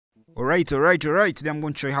Alright. Today I'm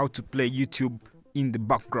going to show you how to play YouTube in the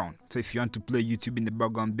background. So if you want to play YouTube in the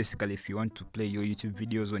background, basically if you want to play your YouTube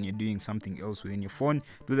videos when you're doing something else within your phone,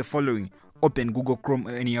 do the following. Open Google Chrome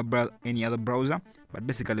or any other browser, but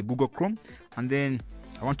basically Google Chrome, and then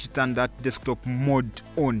I want you to turn that desktop mode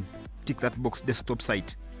on. Tick that box, desktop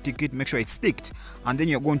site. Tick it, make sure it's ticked, and then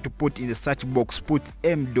you're going to put in the search box, put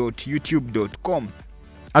m.youtube.com.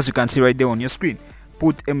 As you can see right there on your screen,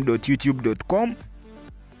 put m.youtube.com,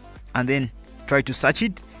 and then try to search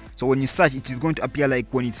it. So when you search, it is going to appear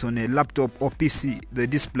like when it's on a laptop or PC. The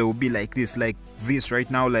display will be like this right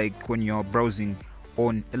now, like when you're browsing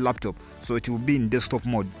on a laptop. So it will be in desktop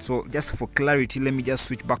mode. So just for clarity, let me just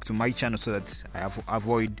switch back to my channel so that I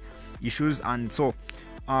avoid issues. And so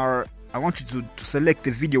I want you to select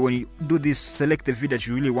the video. When you do this, select the video that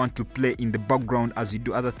you really want to play in the background as you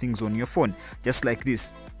do other things on your phone, just like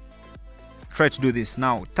this. Try to do this.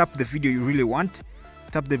 Now tap the video you really want,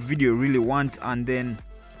 and then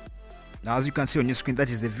as you can see on your screen, that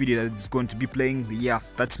is the video that is going to be playing. Yeah,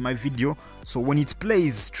 that's my video. So when it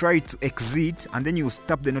plays, try to exit, and then you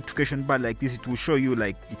tap the notification bar like this. It will show you,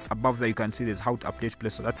 like, it's above there, you can see there's how to update play.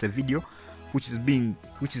 So that's a video which is being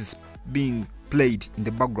played in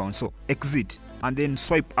the background. So exit and then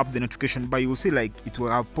swipe up the notification bar. You will see like it will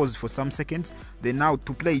have paused for some seconds. Then now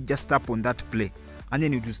to play, just tap on that play, and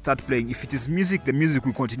then it will start playing. If it is music, the music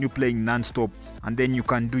will continue playing non-stop, and then you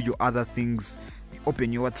can do your other things.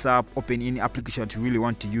 Open your WhatsApp, open any application that you really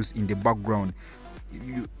want to use in the background.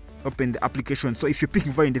 You open the application. So if you're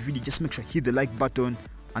picking value in the video, just make sure hit the like button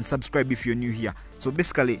and subscribe if you're new here. So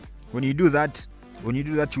basically when you do that,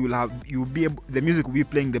 the music will be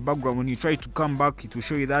playing in the background. When you try to come back, it will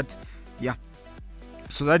show you that. Yeah,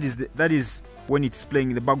 so that is when it's playing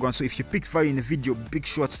in the background. So if you picked value in the video, be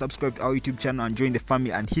sure to subscribe to our YouTube channel and join the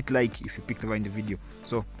family, and hit like if you picked value in the video.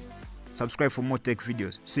 So subscribe for more tech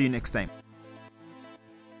videos. See you next time.